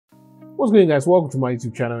What's good, guys? Welcome to my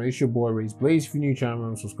YouTube channel. It's your boy Race Blaze. If you're new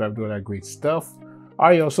channel, subscribe to all that great stuff.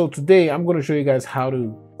 Alright, y'all. So today I'm going to show you guys how to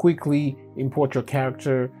quickly import your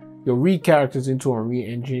rig characters into Unreal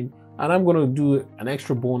Engine, and I'm going to do an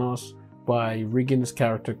extra bonus by rigging this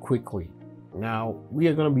character quickly. Now we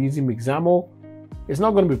are going to be using Mixamo. It's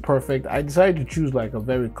not going to be perfect. I decided to choose like a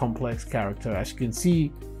very complex character. As you can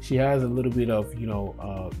see, she has a little bit of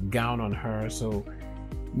gown on her, so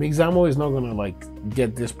Mixamo is not gonna like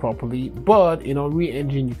get this properly, but in Unreal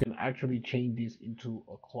Engine you can actually change this into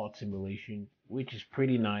a cloth simulation, which is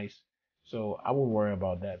pretty nice. So I won't worry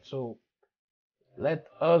about that. So let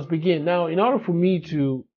us begin. Now, in order for me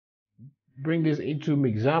to bring this into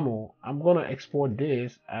Mixamo, I'm gonna export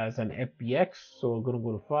this as an FBX. So I'm gonna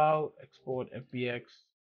go to File, Export FBX.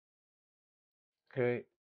 Okay,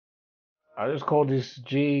 I'll just call this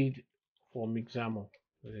Jade for Mixamo.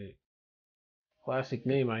 Classic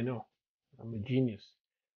name, I know. I'm a genius.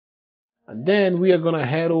 And then we are going to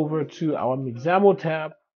head over to our Mixamo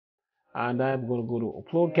tab, and I'm going to go to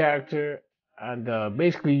upload character, and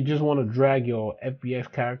basically you just want to drag your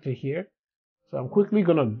FBX character here. So I'm quickly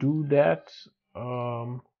going to do that,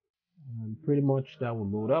 and pretty much that will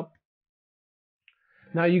load up.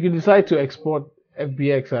 Now you can decide to export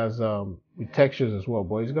FBX as with textures as well,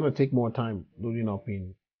 but it's going to take more time loading up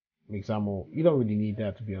in Mixamo. You don't really need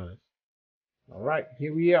that, to be honest. All right,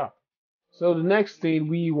 here we are. So the next thing,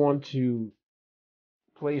 we want to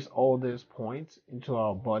place all these points into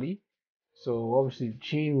our body. So obviously the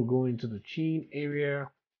chin will go into the chin area.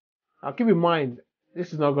 Now keep in mind,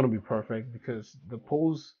 this is not going to be perfect because the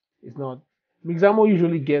pose is not. Mixamo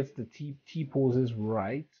usually gets the T poses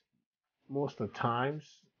right most of the times,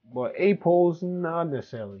 but A pose not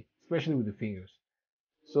necessarily, especially with the fingers.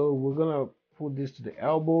 So we're gonna put this to the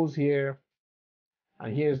elbows here,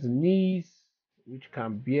 and here's the knees, which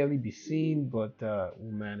can barely be seen, but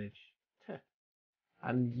we'll manage.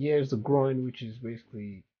 And here's the groin, which is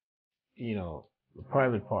basically, the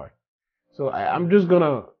private part. So I'm just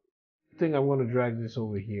gonna I'm gonna drag this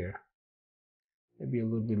over here, maybe a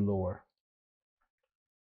little bit lower.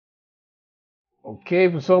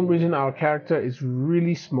 Okay, for some reason our character is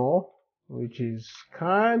really small, which is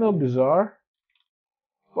kind of bizarre,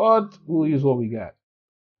 but we'll use what we got.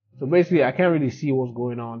 So basically I can't really see what's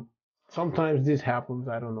going on. Sometimes this happens,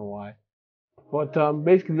 I don't know why. But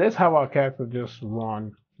basically, let's have our character just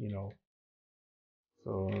run,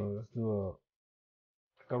 So let's do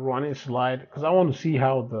a running slide, because I want to see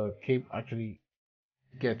how the cape actually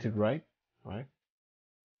gets it right.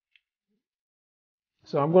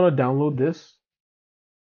 So I'm going to download this.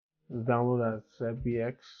 Let's download as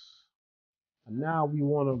FBX. And now we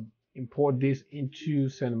want to import this into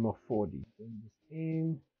Cinema 4D. Bring this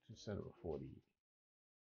into Cinema 4D.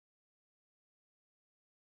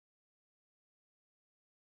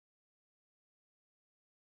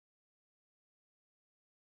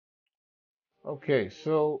 Okay,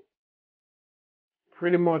 so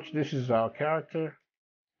pretty much this is our character.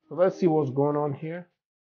 So let's see what's going on here.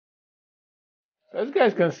 So as you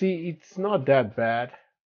guys can see, it's not that bad,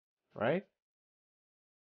 right?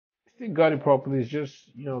 Still got it properly. It's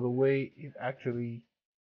just, the way it actually,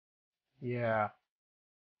 yeah.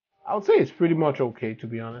 I would say it's pretty much okay, to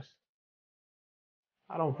be honest.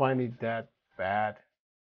 I don't find it that bad,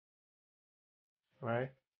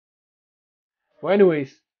 right? Well,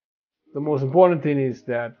 anyways, the most important thing is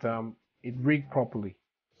that it rigged properly.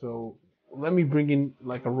 So let me bring in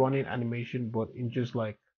like a running animation, but in just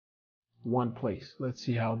like one place. Let's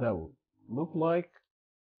see how that will look like.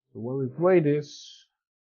 So when we play this,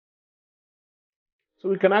 so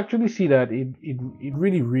we can actually see that it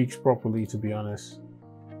really rigs properly, to be honest.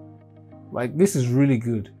 Like, this is really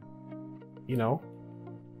good,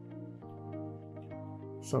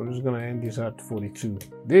 So I'm just gonna end this at 42.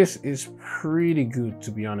 This is pretty good,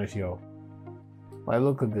 to be honest, yo. Like,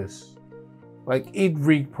 look at this. Like, it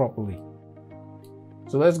rigged properly.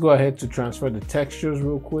 So let's go ahead to transfer the textures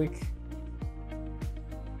real quick.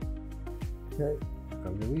 Okay,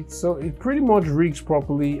 delete. So it pretty much rigs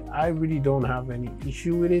properly. I really don't have any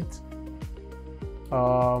issue with it.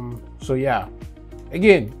 So yeah,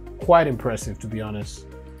 again, quite impressive, to be honest.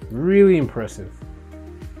 Really impressive.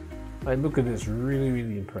 Like, look at this,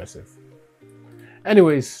 really impressive.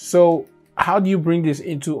 Anyways, so how do you bring this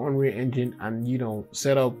into Unreal Engine and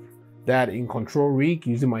set up that in controlrig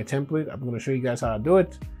using my template? I'm going to show you guys how to do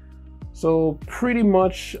it. So pretty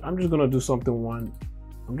much I'm just going to do something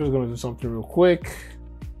real quick,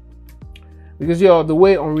 because the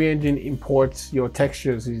way Unreal Engine imports your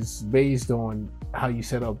textures is based on how you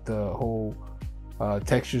set up the whole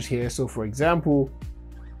textures here. So for example,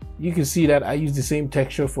 you can see that I use the same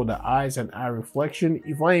texture for the eyes and eye reflection.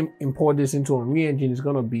 If I import this into Unreal Engine, it's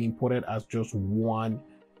going to be imported as just one,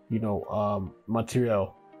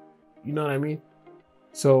 material. You know what I mean?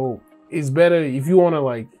 So it's better if you want to,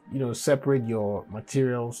 like, separate your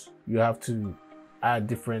materials, you have to add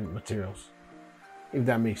different materials, if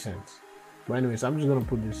that makes sense. But anyways, I'm just going to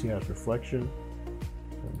put this here as reflection,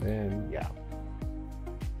 and then yeah,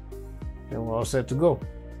 then we're all set to go.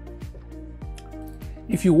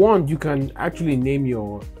 If you want, you can actually name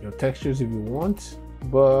your textures if you want,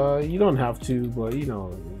 but you don't have to. But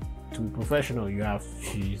to be professional,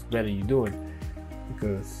 it's better you do it,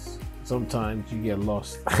 because sometimes you get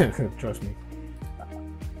lost. Trust me.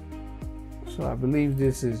 So I believe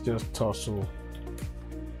this is just torso.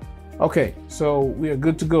 Okay, so we are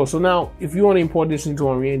good to go. So now, if you want to import this into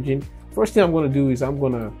Unreal Engine, first thing I'm going to do is I'm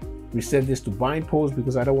going to reset this to bind pose,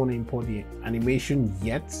 because I don't want to import the animation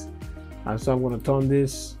yet. And so I'm going to turn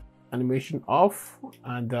this animation off,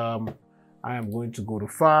 and I am going to go to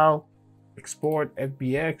File, Export,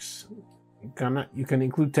 FBX. You can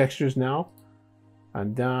include textures now,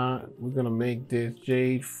 and we're going to make this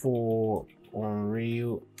Jade for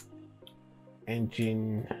Unreal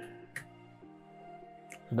Engine.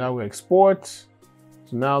 So now we export. So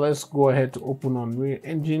now let's go ahead to open Unreal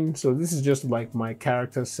Engine. So this is just like my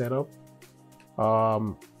character setup.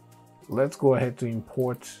 Let's go ahead to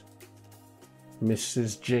import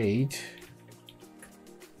Mrs. Jade.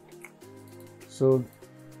 So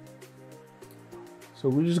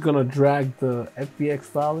we're just gonna drag the FBX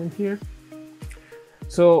file in here.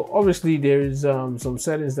 So obviously there is some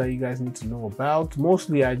settings that you guys need to know about.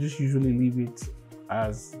 Mostly I just usually leave it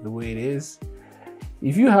as the way it is.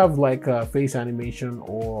 If you have like a face animation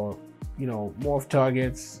or morph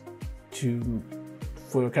targets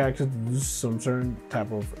for your character to do some certain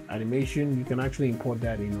type of animation, you can actually import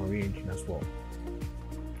that in Unreal Engine as well.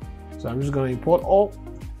 So I'm just going to import all.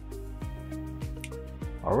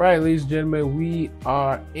 All right, ladies and gentlemen, we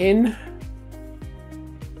are in.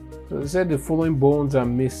 So they said the following bones are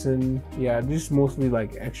missing. Yeah, just mostly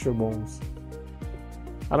like extra bones.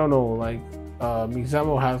 I don't know, like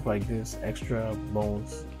Mixamo has like this extra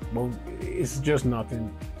bones. It's just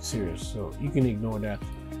nothing serious, so you can ignore that.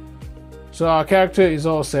 So our character is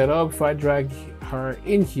all set up. If I drag her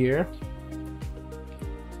in here,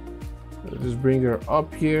 I'll just bring her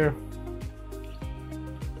up here.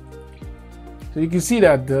 So you can see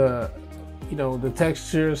that the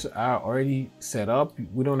textures are already set up.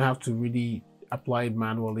 We don't have to really apply it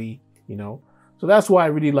manually, So that's why I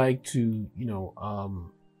really like to,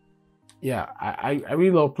 I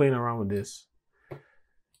really love playing around with this.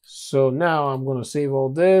 So now I'm going to save all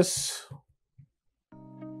this.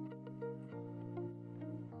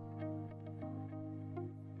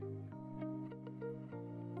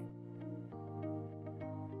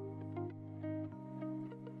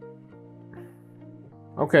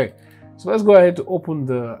 Okay, so let's go ahead to open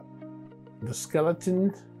the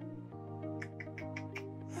skeleton.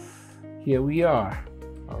 Here we are.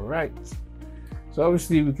 All right. So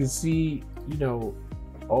obviously we can see,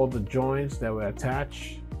 all the joints that were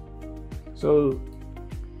attached. So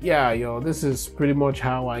yeah, this is pretty much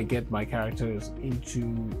how I get my characters into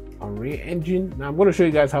Unreal Engine. Now I'm going to show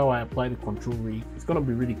you guys how I apply the control rig. It's going to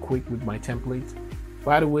be really quick with my template.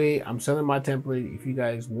 By the way, I'm selling my template. If you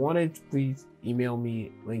guys want it, please email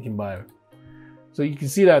me, link in bio. So you can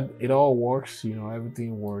see that it all works,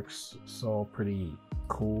 everything works. It's all pretty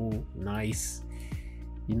cool, nice.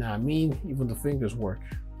 You know what I mean? Even the fingers work.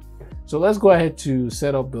 So let's go ahead to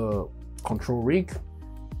set up the control rig.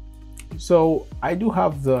 So I do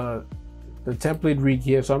have the template rig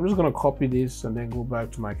here. So I'm just going to copy this and then go back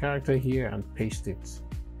to my character here and paste it.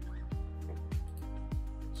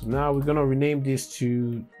 So now we're going to rename this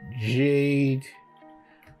to Jade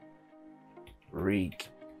Rig.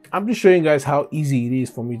 I'm just showing you guys how easy it is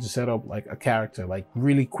for me to set up like a character, like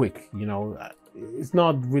really quick. It's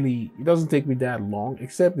not really, it doesn't take me that long,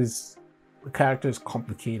 except the character is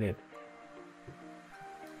complicated.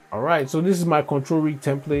 All right, so this is my control rig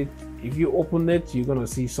template. If you open it, you're gonna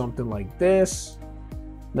see something like this.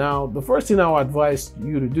 Now, the first thing I would advise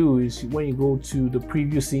you to do is when you go to the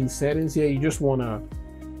preview scene settings here, you just wanna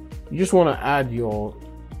add your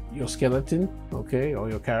skeleton, okay, or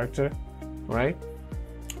your character, right?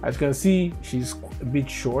 As you can see, she's a bit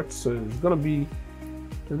short, so there's gonna be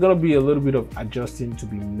a little bit of adjusting to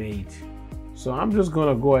be made. So I'm just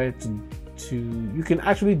gonna go ahead to you can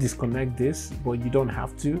actually disconnect this, but you don't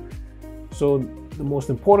have to. So the most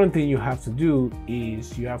important thing you have to do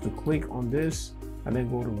is you have to click on this and then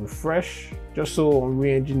go to refresh, just so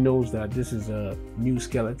Unreal Engine knows that this is a new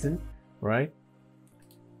skeleton, right?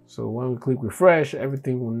 So when we click refresh,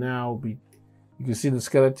 everything will now be, you can see the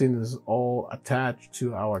skeleton is all attached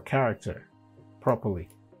to our character properly.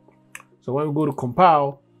 So when we go to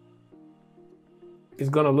compile, it's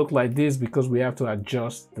gonna look like this because we have to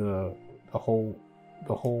adjust the whole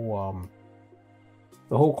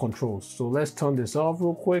controls. So let's turn this off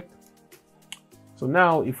real quick. So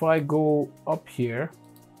now if I go up here,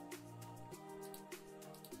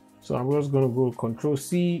 so I'm just gonna go Control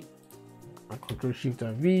C and Control Shift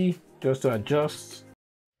and V just to adjust,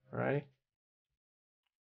 right?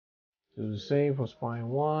 Do the same for spine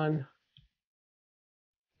 1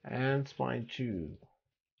 and spine 2.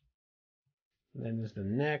 And then there's the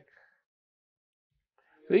neck.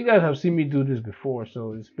 So you guys have seen me do this before,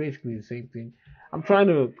 so it's basically the same thing. I'm trying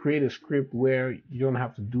to create a script where you don't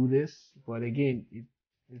have to do this, but again,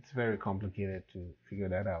 it's very complicated to figure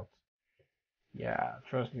that out. Yeah,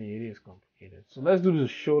 trust me, it is complicated. So let's do the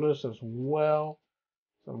shoulders as well.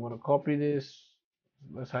 So I'm going to copy this.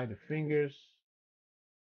 Let's hide the fingers.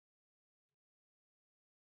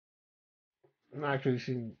 I'm actually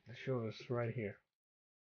seeing the shoulders right here.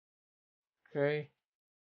 Okay.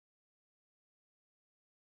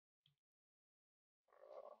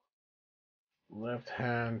 Left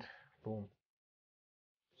hand, boom.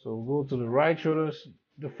 So we'll go to the right shoulders.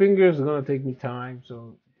 The fingers are going to take me time,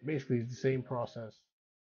 so basically it's the same process.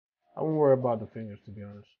 I won't worry about the fingers, to be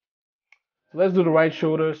honest. So let's do the right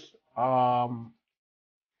shoulders. Right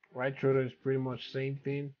shoulder is pretty much same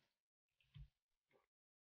thing.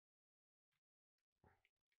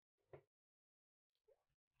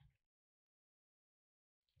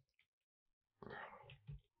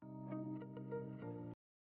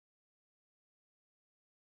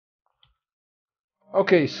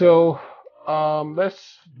 Okay, so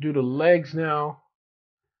let's do the legs now.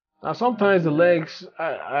 Now sometimes the legs,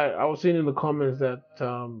 I was seeing in the comments that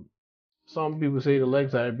some people say the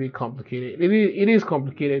legs are a bit complicated. It is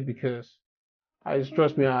complicated because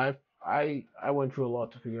trust me, I went through a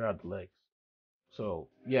lot to figure out the legs. So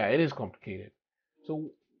yeah, it is complicated. So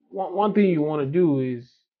one thing you want to do is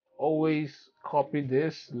always copy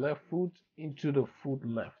this left foot into the foot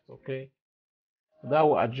left. Okay, that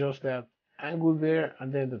will adjust that angle there,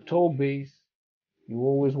 and then the toe base you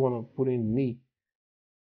always want to put in knee.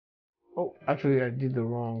 Oh, actually I did the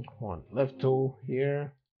wrong one. Left toe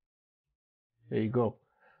here. There you go.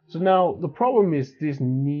 So now the problem is this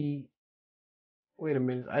knee. Wait a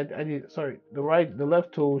minute. I did, sorry. The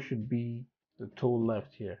left toe should be the toe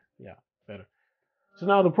left here. Yeah, better. So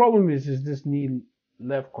now the problem is this knee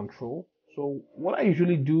left control. So what I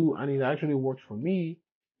usually do, and it actually works for me,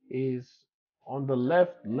 is on the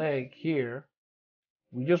left leg here,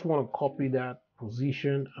 we just want to copy that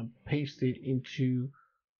position and paste it into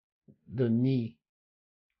the knee.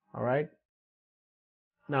 All right.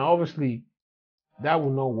 Now, obviously, that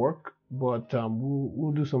will not work, but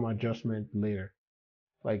we'll do some adjustment later,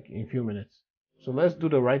 like in a few minutes. So let's do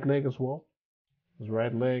the right leg as well. This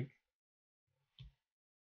right leg,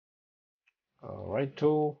 right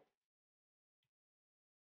toe,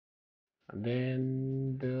 and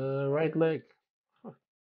then the right leg.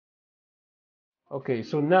 Okay,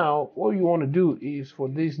 so now what you want to do is for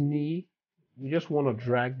this knee, you just want to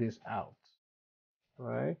drag this out,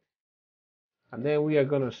 right? And then we are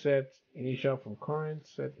going to set initial from current,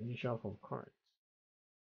 set initial from current.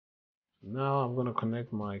 Now I'm going to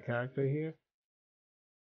connect my character here.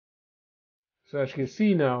 So as you can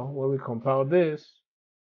see now, when we compile this,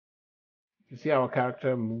 you see our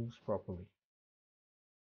character moves properly.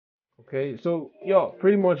 Okay, so yo,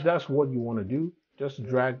 pretty much that's what you want to do. Just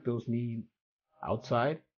drag those knees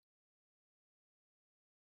outside.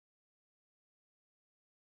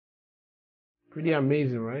 Pretty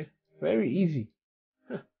amazing, right? Very easy.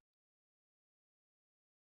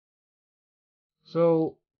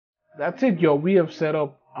 So that's it, yo. We have set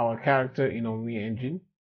up our character in Unreal Engine.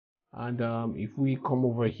 And if we come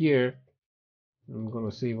over here, I'm going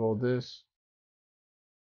to save all this.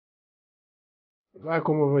 If I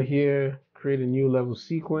come over here, create a new level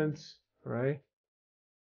sequence, right?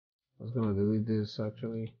 I was going to delete this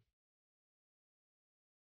actually.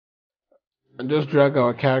 And just drag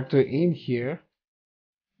our character in here.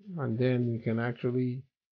 And then we can actually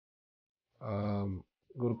go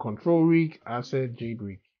to controlrig, asset,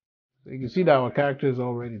 jrig. So you can see that our character is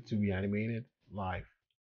all ready to be animated live.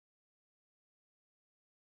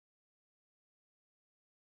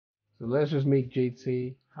 So let's just make Jade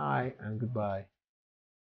say hi and goodbye.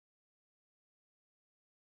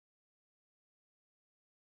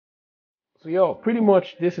 So yo, pretty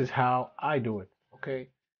much this is how I do it. Okay.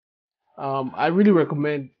 I really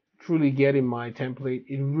recommend truly getting my template.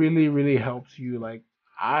 It really helps you. Like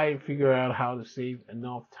I figure out how to save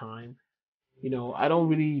enough time. I don't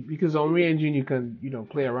really, because on Re-Engine you can,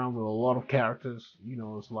 play around with a lot of characters.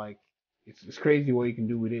 It's like it's crazy what you can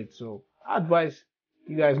do with it. So I advise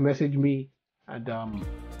you guys message me and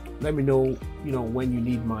let me know, when you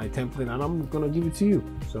need my template, and I'm gonna give it to you.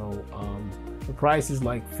 So the price is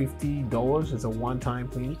like $50. It's a one-time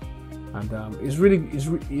thing, and it's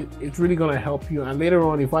really gonna help you. And later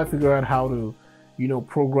on, if I figure out how to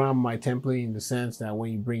program my template in the sense that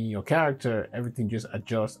when you bring in your character, everything just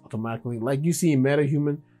adjusts automatically. Like you see in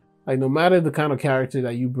MetaHuman, like no matter the kind of character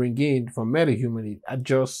that you bring in from MetaHuman, it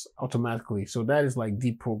adjusts automatically. So that is like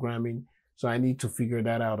deep programming. So I need to figure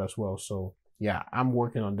that out as well. So yeah, I'm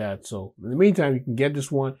working on that. So in the meantime, you can get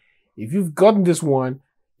this one. If you've gotten this one,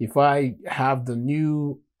 if I have the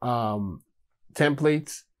new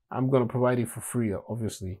templates, I'm going to provide it for free,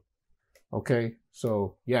 obviously. Okay.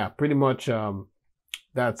 So yeah, pretty much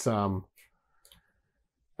that's all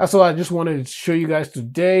I just wanted to show you guys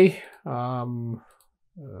today. I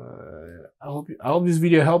hope this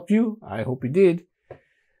video helped you. I hope it did.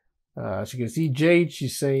 As you can see, Jade,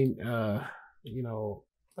 she's saying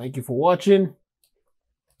thank you for watching.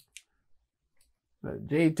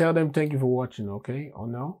 Jade, tell them thank you for watching, okay? Oh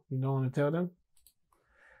no, you don't want to tell them?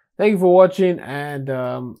 Thank you for watching, and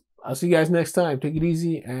I'll see you guys next time. Take it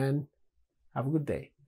easy and have a good day.